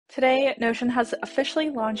Today, Notion has officially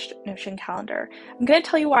launched Notion Calendar. I'm going to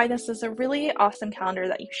tell you why this is a really awesome calendar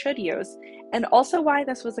that you should use, and also why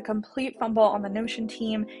this was a complete fumble on the Notion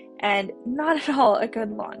team and not at all a good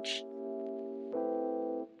launch.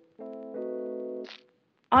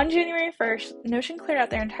 On January 1st, Notion cleared out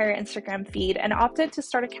their entire Instagram feed and opted to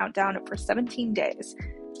start a countdown for 17 days.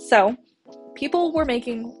 So, people were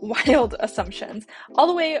making wild assumptions, all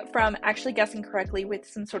the way from actually guessing correctly with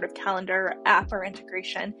some sort of calendar app or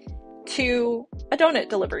integration to a donut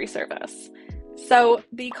delivery service. So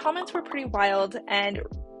the comments were pretty wild, and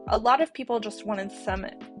a lot of people just wanted some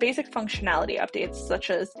basic functionality updates, such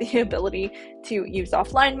as the ability to use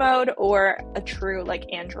offline mode or a true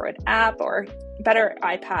Android app or better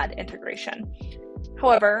iPad integration.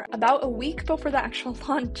 However, about a week before the actual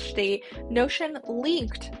launch date, Notion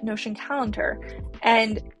leaked Notion Calendar,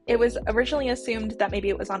 and it was originally assumed that maybe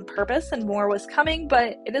it was on purpose and more was coming,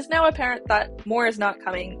 but it is now apparent that more is not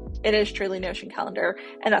coming. It is truly Notion Calendar,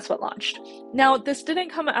 and that's what launched. Now, this didn't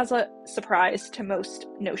come as a surprise to most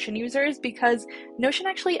Notion users because Notion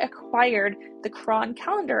actually acquired the Cron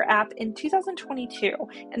calendar app in 2022,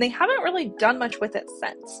 and they haven't really done much with it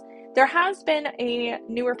since. There has been a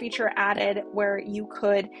newer feature added where you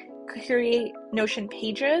could create Notion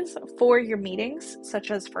pages for your meetings, such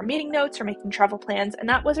as for meeting notes or making travel plans, and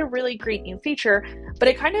that was a really great new feature, but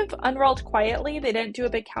it kind of unrolled quietly. They didn't do a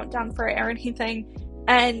big countdown for it or anything,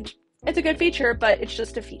 and it's a good feature, but it's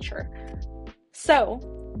just a feature. So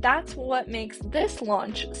that's what makes this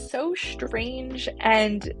launch so strange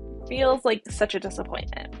and feels like such a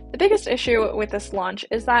disappointment. The biggest issue with this launch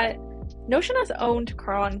is that Notion has owned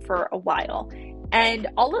Cron for a while, and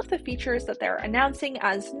all of the features that they're announcing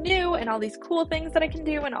as new and all these cool things that I can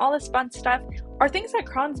do and all this fun stuff are things that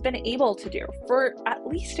Cron's been able to do for at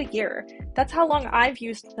least a year. That's how long I've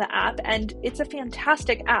used the app, and it's a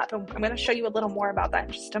fantastic app, and I'm going to show you a little more about that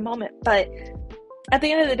in just a moment. But at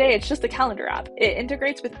the end of the day, it's just a calendar app. It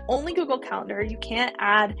integrates with only Google Calendar. You can't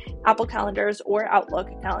add Apple calendars or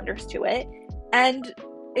Outlook calendars to it, and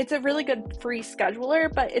it's a really good free scheduler,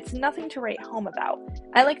 but it's nothing to write home about.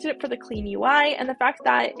 I liked it for the clean UI and the fact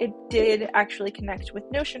that it did actually connect with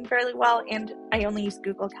Notion fairly well, and I only use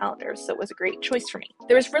Google Calendars, so it was a great choice for me.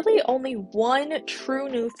 There was really only one true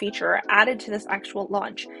new feature added to this actual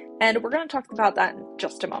launch, and we're going to talk about that in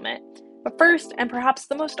just a moment. But first, and perhaps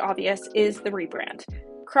the most obvious, is the rebrand.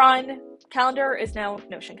 Cron Calendar is now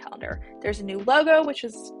Notion Calendar. There's a new logo, which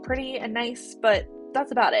is pretty and nice, but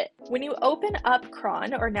that's about it. When you open up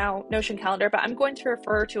Cron, or now Notion Calendar, but I'm going to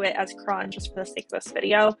refer to it as Cron just for the sake of this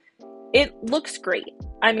video, it looks great.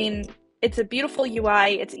 I mean, it's a beautiful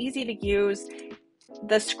UI, it's easy to use,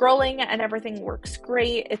 the scrolling and everything works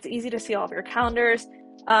great, it's easy to see all of your calendars,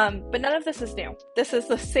 but none of this is new. This is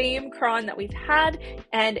the same Cron that we've had,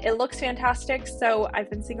 and it looks fantastic, so I've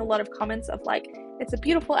been seeing a lot of comments of it's a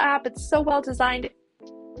beautiful app, it's so well designed.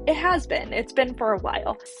 It has been. It's been for a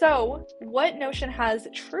while. So what Notion has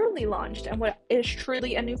truly launched and what is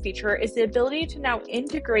truly a new feature is the ability to now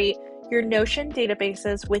integrate your Notion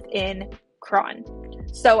databases within Cron.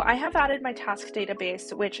 So I have added my task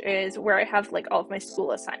database, which is where I have all of my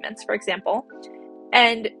school assignments, for example.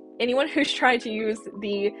 And anyone who's tried to use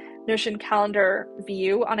the Notion calendar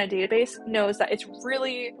view on a database knows that it's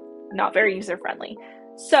really not very user-friendly.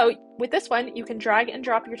 So with this one, you can drag and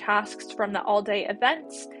drop your tasks from the all-day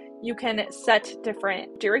events. You can set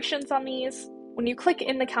different durations on these. When you click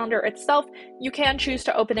in the calendar itself, you can choose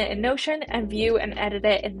to open it in Notion and view and edit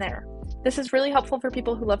it in there. This is really helpful for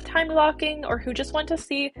people who love time blocking or who just want to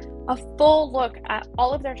see a full look at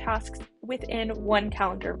all of their tasks within one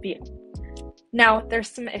calendar view. Now, there's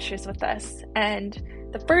some issues with this, and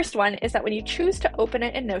the first one is that when you choose to open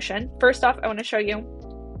it in Notion, first off, I want to show you.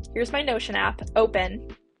 Here's my Notion app, open.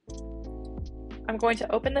 I'm going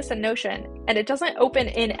to open this in Notion, and it doesn't open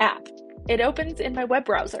in app. It opens in my web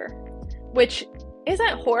browser, which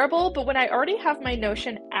isn't horrible, but when I already have my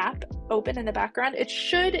Notion app open in the background, it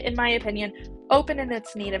should, in my opinion, open in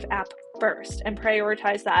its native app first and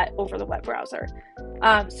prioritize that over the web browser.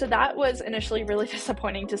 So that was initially really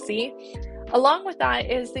disappointing to see. Along with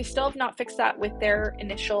that is they still have not fixed that with their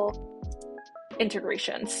initial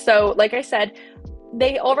integrations. So like I said,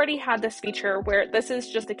 they already had this feature where this is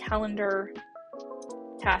just a calendar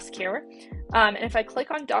task here. And if I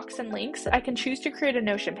click on docs and links, I can choose to create a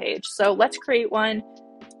Notion page. So let's create one.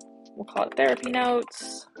 We'll call it therapy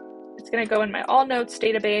notes. It's going to go in my all notes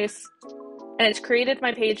database, and it's created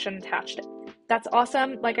my page and attached it. That's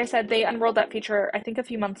awesome. Like I said, they unrolled that feature, I think a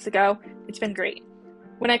few months ago. It's been great.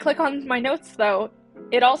 When I click on my notes though,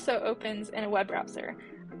 it also opens in a web browser.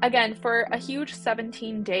 Again, for a huge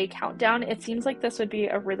 17-day countdown, it seems like this would be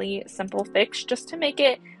a really simple fix just to make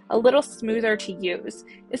it a little smoother to use,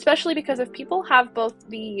 especially because if people have both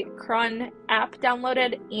the Cron app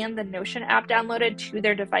downloaded and the Notion app downloaded to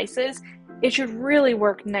their devices, it should really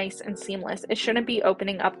work nice and seamless. It shouldn't be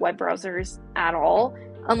opening up web browsers at all,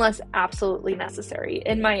 unless absolutely necessary,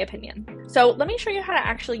 in my opinion. So let me show you how to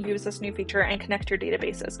actually use this new feature and connect your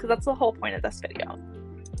databases, because that's the whole point of this video.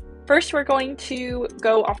 First, we're going to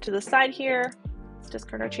go off to the side here. Let's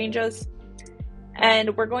discard our changes.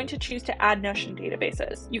 And we're going to choose to add Notion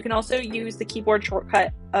databases. You can also use the keyboard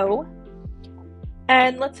shortcut O.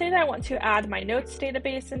 And let's say that I want to add my notes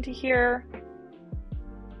database into here.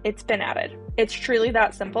 It's been added. It's truly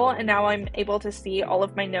that simple, and now I'm able to see all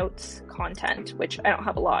of my notes content, which I don't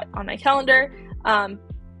have a lot on my calendar,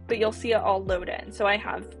 but you'll see it all load in. So I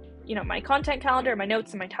have, my content calendar, my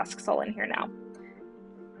notes, and my tasks all in here now.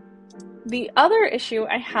 The other issue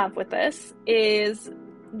I have with this is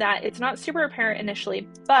that it's not super apparent initially,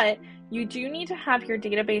 but you do need to have your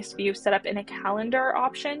database view set up in a calendar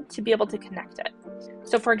option to be able to connect it.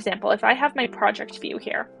 So for example, if I have my project view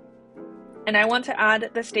here, and I want to add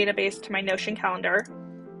this database to my Notion calendar,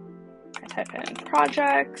 I type in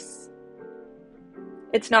projects.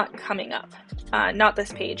 It's not coming up, not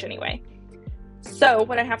this page anyway. So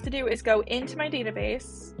what I have to do is go into my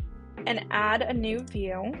database and add a new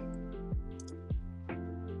view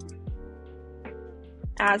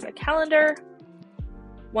as a calendar.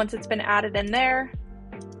 Once it's been added in there,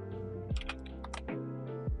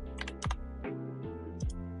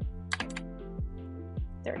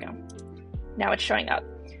 there we go. Now it's showing up.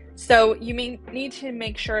 So you may need to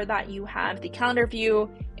make sure that you have the calendar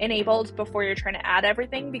view enabled before you're trying to add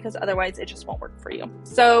everything, because otherwise it just won't work for you.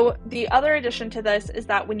 So the other addition to this is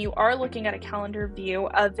that when you are looking at a calendar view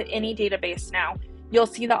of any database now, you'll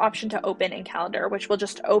see the option to open in calendar, which will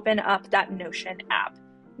just open up that Notion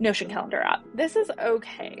calendar app. This is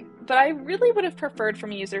okay, but I really would have preferred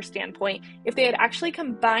from a user standpoint if they had actually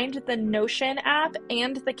combined the Notion app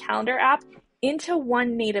and the calendar app into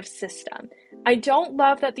one native system. I don't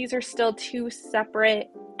love that these are still two separate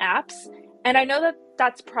apps, and I know that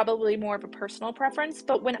that's probably more of a personal preference,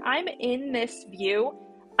 but when I'm in this view,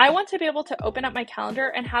 I want to be able to open up my calendar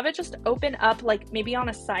and have it just open up like maybe on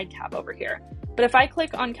a side tab over here. But if I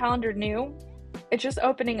click on calendar new, it's just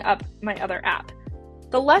opening up my other app.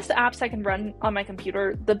 The less apps I can run on my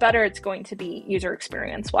computer, the better it's going to be user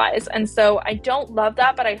experience wise. And so I don't love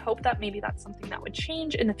that, but I hope that maybe that's something that would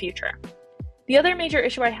change in the future. The other major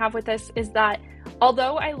issue I have with this is that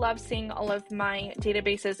although I love seeing all of my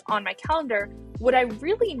databases on my calendar, what I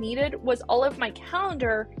really needed was all of my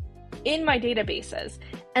calendar in my databases.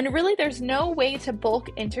 And really there's no way to bulk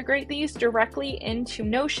integrate these directly into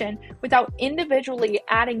Notion without individually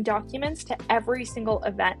adding documents to every single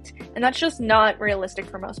event. And that's just not realistic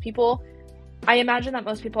for most people. I imagine that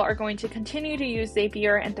most people are going to continue to use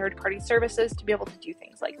Zapier and third-party services to be able to do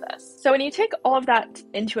things like this. So when you take all of that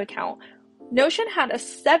into account, Notion had a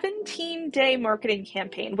 17-day marketing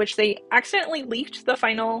campaign, which they accidentally leaked the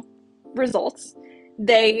final results.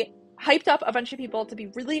 They hyped up a bunch of people to be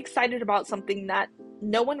really excited about something that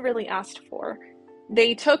no one really asked for.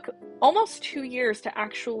 They took almost 2 years to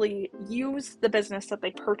actually use the business that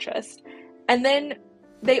they purchased, and then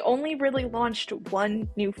they only really launched one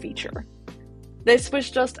new feature. This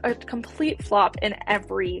was just a complete flop in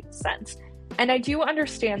every sense. And I do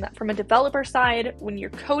understand that from a developer side, when you're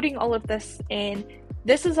coding all of this in,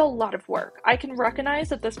 this is a lot of work. I can recognize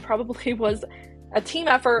that this probably was a team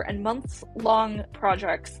effort and months-long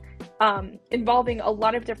projects involving a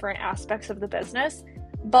lot of different aspects of the business.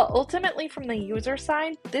 But ultimately, from the user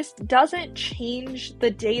side, this doesn't change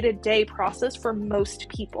the day-to-day process for most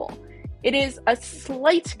people. It is a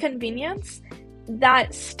slight convenience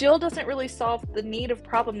that still doesn't really solve the native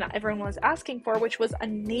problem that everyone was asking for, which was a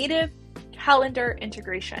native calendar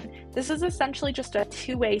integration. This is essentially just a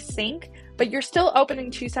two-way sync, but you're still opening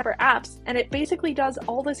two separate apps, and it basically does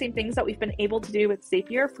all the same things that we've been able to do with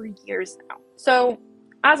Zapier for years now. So,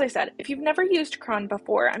 as I said, if you've never used Cron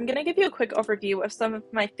before, I'm going to give you a quick overview of some of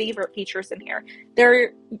my favorite features in here. There are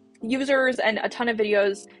users and a ton of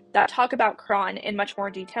videos that talk about Cron in much more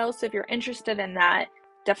detail, so if you're interested in that,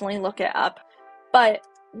 definitely look it up. But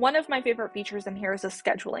one of my favorite features in here is a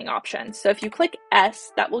scheduling option. So if you click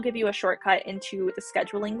S, that will give you a shortcut into the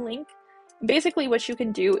scheduling link. Basically what you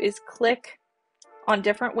can do is click on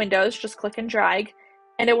different windows, just click and drag,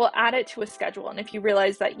 and it will add it to a schedule. And if you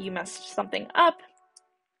realize that you messed something up,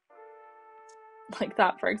 like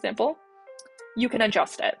that for example, you can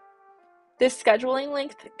adjust it. This scheduling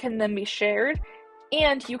link can then be shared,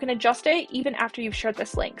 and you can adjust it even after you've shared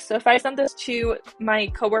this link. So if I sent this to my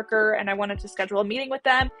coworker and I wanted to schedule a meeting with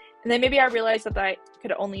them, and then maybe I realized that I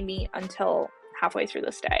could only meet until halfway through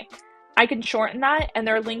this day. I can shorten that and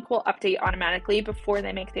their link will update automatically before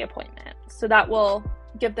they make the appointment. So that will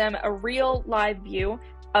give them a real live view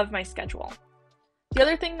of my schedule. The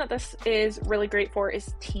other thing that this is really great for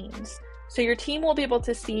is teams. So your team will be able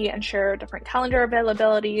to see and share different calendar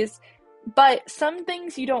availabilities, but some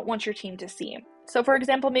things you don't want your team to see. So for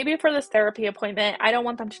example, maybe for this therapy appointment, I don't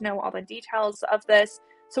want them to know all the details of this.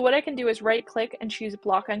 So what I can do is right click and choose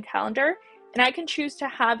block on calendar, and I can choose to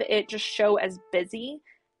have it just show as busy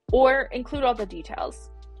or include all the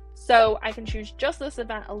details. So I can choose just this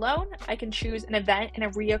event alone. I can choose an event in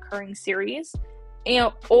a reoccurring series,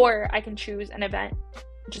 or I can choose an event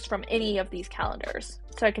just from any of these calendars.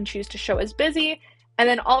 So I can choose to show as busy, and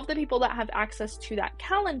then all of the people that have access to that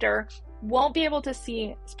calendar won't be able to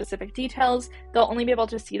see specific details. They'll only be able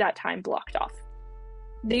to see that time blocked off.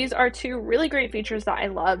 These are two really great features that I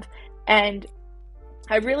love, and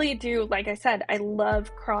I really do, like I said, I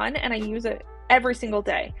love Cron and I use it every single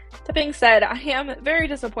day. That being said, I am very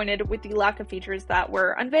disappointed with the lack of features that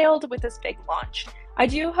were unveiled with this big launch. I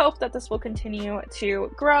do hope that this will continue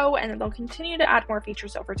to grow and that they'll continue to add more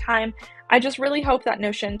features over time. I just really hope that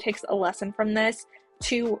Notion takes a lesson from this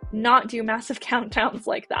to not do massive countdowns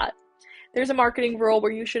like that. There's a marketing rule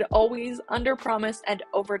where you should always under-promise and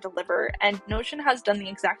over-deliver, and Notion has done the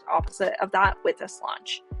exact opposite of that with this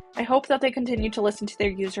launch. I hope that they continue to listen to their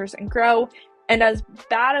users and grow, and as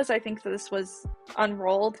bad as I think that this was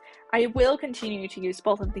unrolled, I will continue to use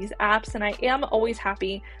both of these apps, and I am always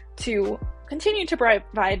happy to continue to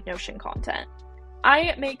provide Notion content.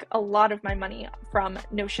 I make a lot of my money from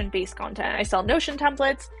Notion-based content. I sell Notion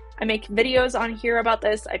templates, I make videos on here about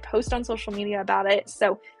this, I post on social media about it,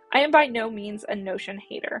 so I am by no means a Notion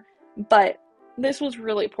hater, but this was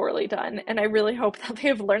really poorly done, and I really hope that they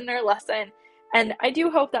have learned their lesson. And I do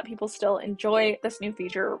hope that people still enjoy this new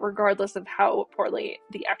feature, regardless of how poorly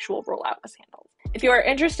the actual rollout was handled. If you are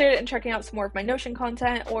interested in checking out some more of my Notion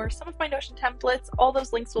content or some of my Notion templates, all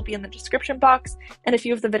those links will be in the description box, and a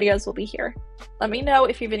few of the videos will be here. Let me know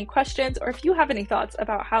if you have any questions or if you have any thoughts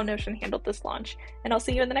about how Notion handled this launch, and I'll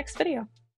see you in the next video.